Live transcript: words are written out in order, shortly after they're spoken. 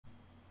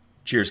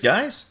Cheers,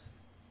 guys.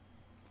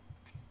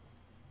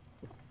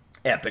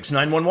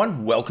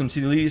 Epix911, welcome to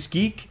the Elitist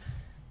Geek.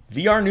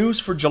 VR news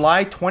for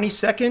July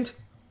 22nd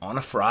on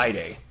a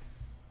Friday.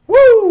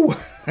 Woo!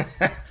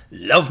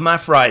 Love my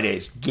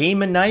Fridays.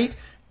 Gaming night.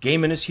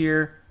 Gaming is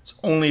here. It's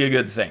only a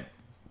good thing.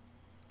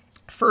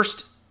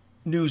 First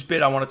news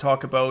bit I want to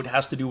talk about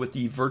has to do with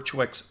the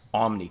Virtuix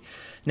Omni.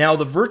 Now,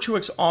 the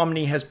Virtuix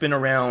Omni has been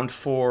around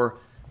for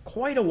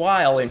quite a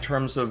while in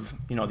terms of,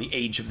 the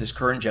age of this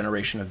current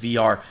generation of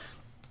VR.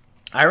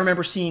 I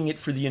remember seeing it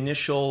for the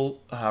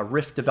initial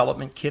Rift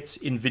development kits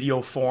in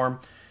video form.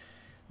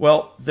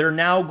 Well, they're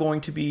now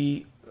going to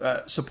be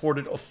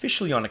supported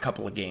officially on a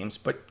couple of games,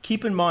 but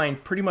keep in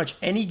mind, pretty much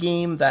any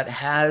game that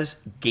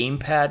has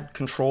gamepad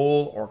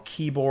control or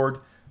keyboard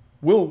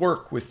will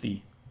work with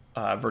the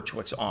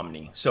Virtuix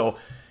Omni. So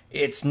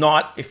it's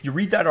not, if you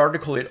read that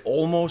article, it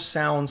almost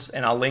sounds,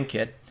 and I'll link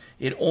it,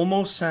 it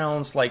almost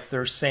sounds like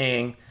they're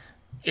saying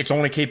it's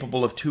only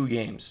capable of 2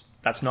 games.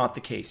 That's not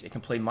the case. It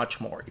can play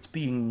much more. It's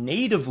being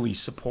natively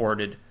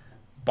supported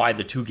by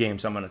the 2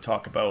 games I'm going to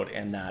talk about,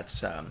 and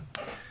that's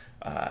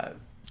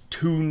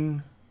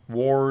Toon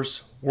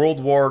Wars,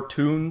 World War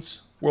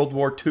Toons, World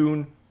War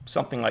Toon,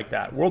 something like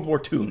that. World War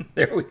Toon.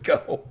 There we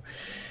go.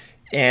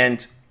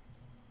 And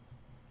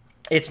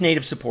it's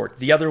native support.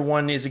 The other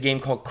one is a game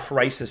called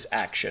Crisis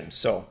Action.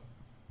 So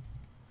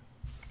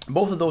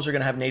both of those are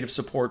going to have native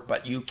support,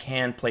 but you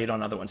can play it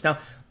on other ones. Now,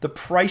 the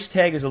price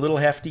tag is a little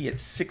hefty.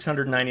 It's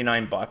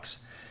 $699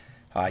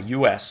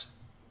 US.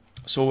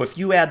 So if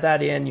you add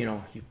that in,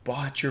 you've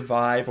bought your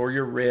Vive or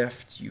your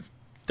Rift, you've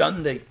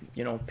done the,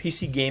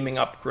 PC gaming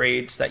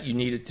upgrades that you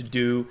needed to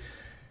do,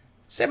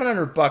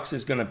 $700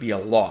 is going to be a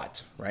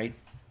lot, right?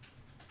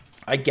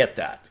 I get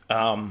that.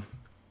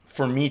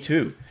 For me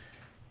too.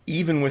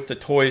 Even with the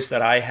toys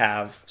that I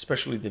have,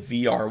 especially the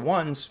VR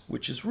ones,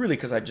 which is really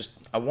because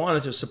I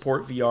wanted to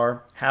support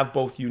VR, have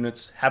both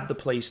units, have the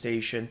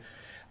PlayStation.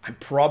 I'm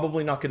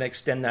probably not going to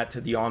extend that to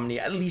the Omni,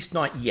 at least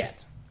not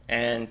yet.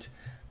 And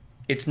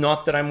it's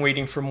not that I'm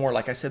waiting for more.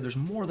 Like I said, there's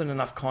more than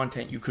enough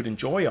content you could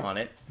enjoy on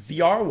it,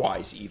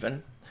 VR-wise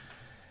even.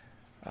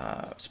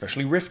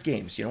 Especially Rift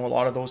games. A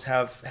lot of those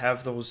have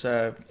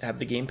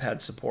the gamepad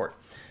support.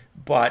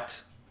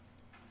 But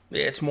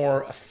it's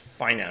more a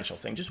financial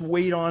thing. Just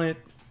wait on it.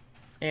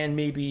 And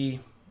maybe,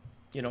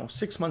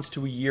 6 months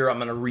to a year, I'm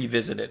going to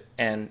revisit it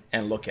and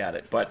look at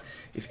it. But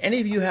if any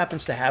of you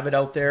happens to have it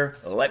out there,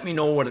 let me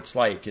know what it's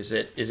like. Is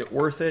it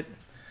worth it?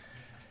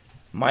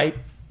 My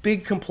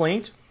big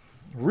complaint,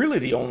 really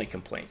the only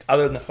complaint,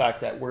 other than the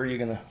fact that where are you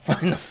going to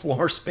find the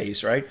floor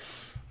space, right,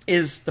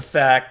 is the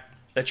fact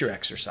that you're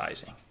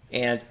exercising.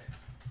 And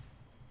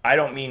I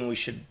don't mean we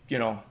should,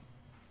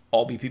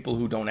 all be people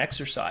who don't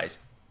exercise.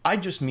 I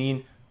just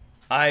mean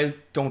I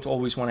don't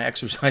always want to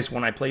exercise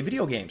when I play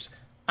video games.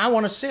 I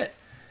want to sit,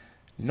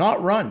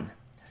 not run.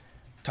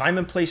 Time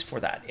and place for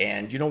that.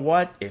 And you know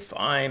what? If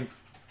I'm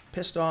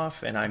pissed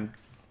off and I'm,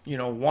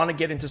 want to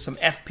get into some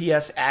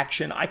FPS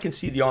action, I can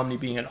see the Omni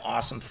being an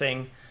awesome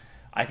thing.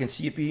 I can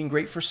see it being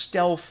great for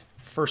stealth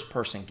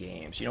first-person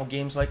games.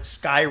 Games like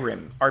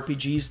Skyrim,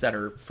 RPGs that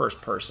are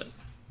first-person.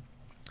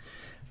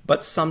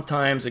 But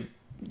sometimes, a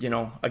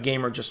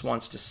gamer just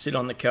wants to sit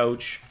on the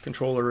couch,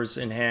 controllers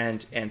in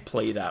hand, and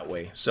play that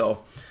way.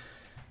 So,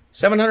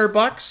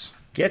 $700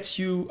 gets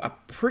you a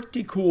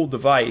pretty cool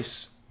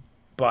device,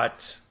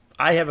 but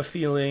I have a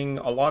feeling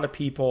a lot of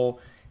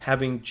people,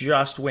 having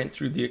just went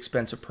through the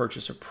expensive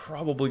purchase, are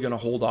probably going to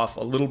hold off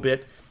a little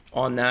bit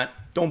on that.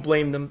 Don't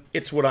blame them.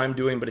 It's what I'm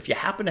doing. But if you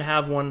happen to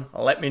have one,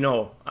 let me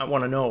know. I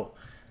want to know.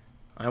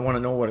 I want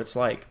to know what it's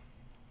like.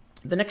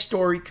 The next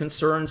story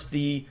concerns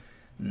the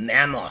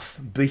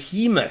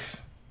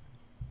behemoth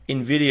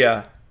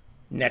Nvidia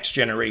next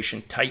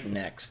generation Titan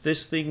X.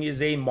 This thing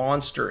is a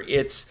monster.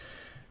 It's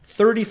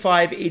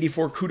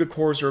 3584 CUDA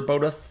cores, or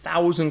about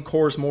 1,000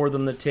 cores more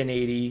than the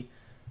 1080.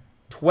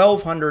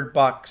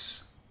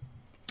 $1,200.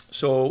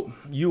 So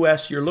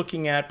US, you're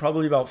looking at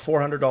probably about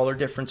 $400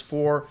 difference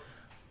for,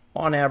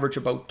 on average,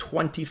 about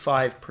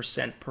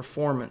 25%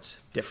 performance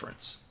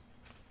difference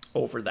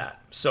over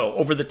that. So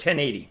over the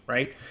 1080,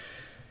 right?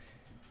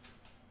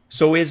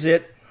 So is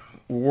it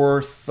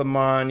worth the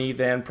money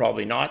then?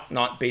 Probably not.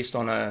 Not based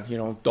on a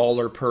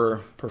dollar per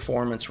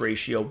performance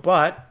ratio,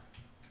 but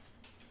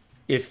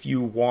if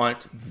you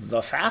want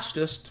the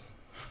fastest,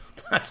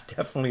 that's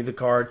definitely the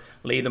card.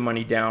 Lay the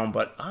money down,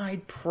 but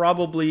I'd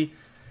probably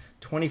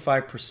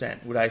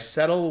 25%. Would I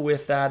settle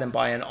with that and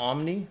buy an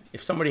Omni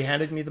if somebody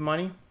handed me the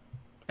money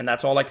and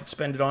that's all I could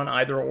spend it on,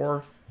 either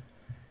or?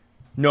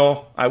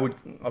 No, I would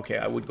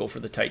go for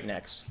the Titan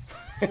X.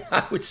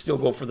 I would still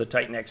go for the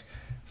Titan X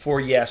for,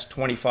 yes,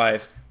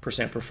 25%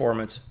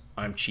 performance.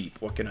 I'm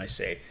cheap. What can I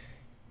say?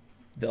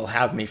 They'll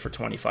have me for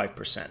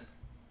 25%.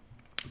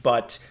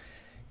 But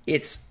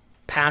it's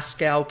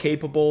PASCAL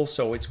capable,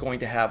 so it's going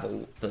to have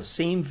the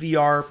same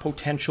VR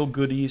potential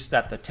goodies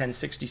that the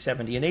 1060,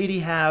 70, and 80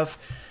 have.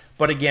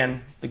 But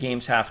again, the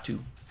games have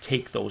to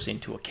take those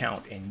into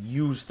account and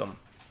use them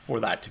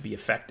for that to be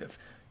effective.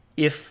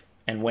 If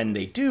and when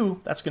they do,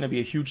 that's going to be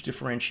a huge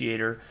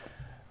differentiator.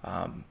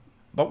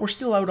 but we're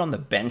still out on the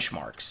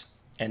benchmarks.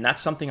 And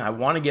that's something I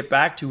want to get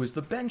back to, is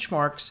the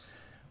benchmarks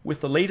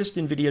with the latest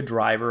Nvidia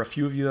driver. A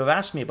few of you have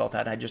asked me about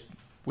that. I just,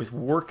 with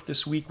work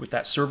this week, with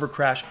that server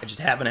crash, I just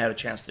haven't had a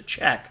chance to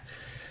check.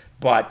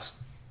 But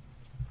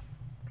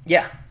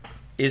yeah,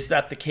 is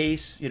that the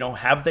case? You know,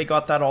 have they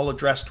got that all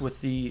addressed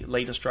with the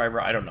latest driver?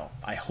 I don't know.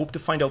 I hope to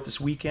find out this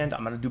weekend.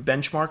 I'm going to do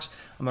benchmarks.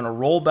 I'm going to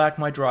roll back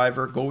my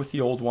driver, go with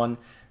the old one,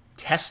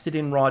 test it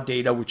in raw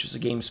data, which is a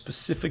game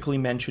specifically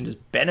mentioned as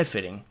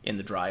benefiting in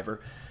the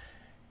driver,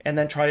 and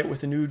then try it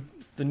with the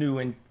new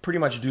and pretty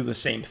much do the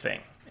same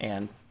thing.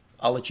 And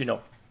I'll let you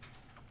know.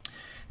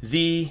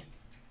 The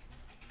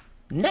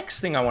next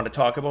thing I want to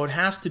talk about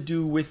has to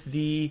do with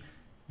the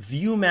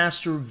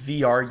Viewmaster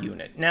VR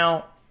unit.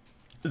 Now,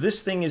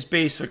 this thing is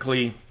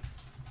basically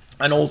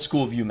an old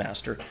school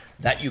Viewmaster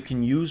that you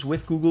can use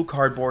with Google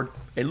Cardboard.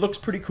 It looks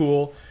pretty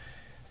cool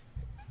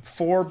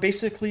for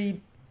basically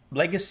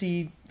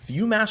legacy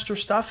Viewmaster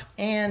stuff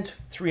and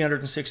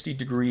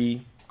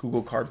 360-degree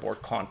Google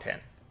Cardboard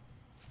content.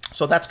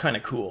 So that's kind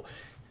of cool.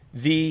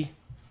 The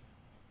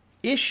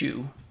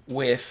issue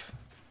with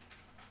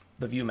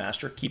the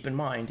Viewmaster, keep in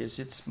mind, is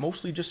it's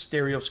mostly just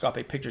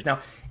stereoscopic pictures. Now,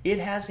 it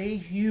has a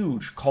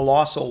huge,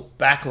 colossal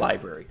back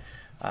library.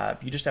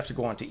 You just have to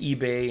go onto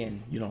eBay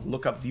and, you know,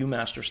 look up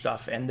Viewmaster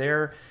stuff, and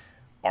there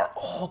are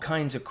all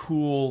kinds of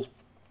cool,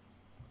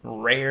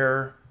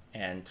 rare,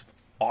 and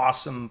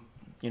awesome,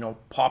 you know,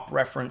 pop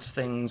reference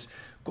things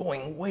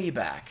going way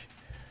back.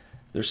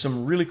 There's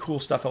some really cool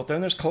stuff out there,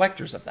 and there's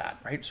collectors of that,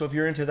 right? So if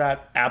you're into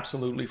that,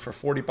 absolutely, for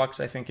 40 bucks,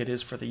 I think it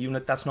is for the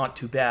unit, that's not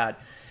too bad.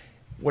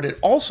 What it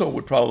also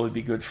would probably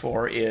be good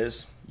for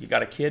is, you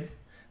got a kid,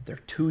 they're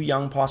too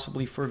young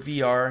possibly for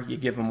VR, you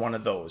give them one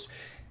of those.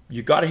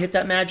 You got to hit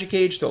that magic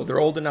age, though. They're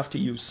old enough to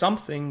use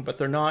something, but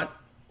they're not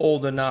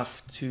old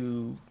enough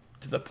to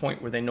the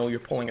point where they know you're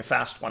pulling a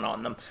fast one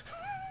on them.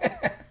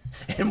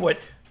 And what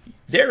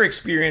they're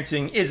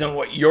experiencing isn't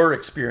what you're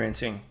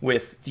experiencing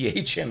with the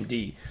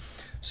HMD.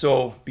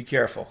 So be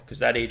careful, because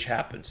that age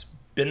happens.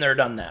 Been there,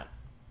 done that.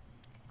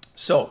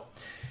 So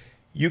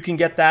you can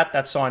get that.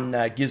 That's on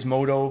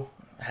Gizmodo,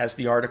 has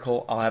the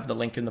article. I'll have the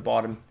link in the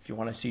bottom if you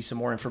want to see some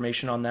more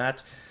information on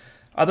that.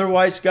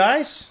 Otherwise,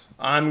 guys,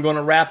 I'm going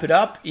to wrap it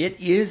up. It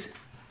is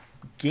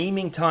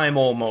gaming time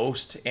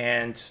almost,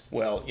 and,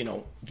 well, you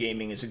know,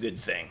 gaming is a good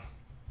thing.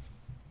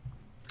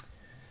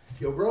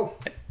 Yo, bro.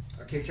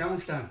 Arcade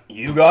challenge time.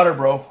 You got her,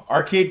 bro.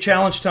 Arcade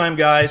challenge time,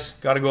 guys.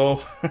 Got to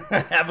go.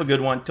 Have a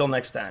good one. Till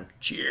next time.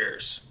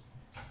 Cheers.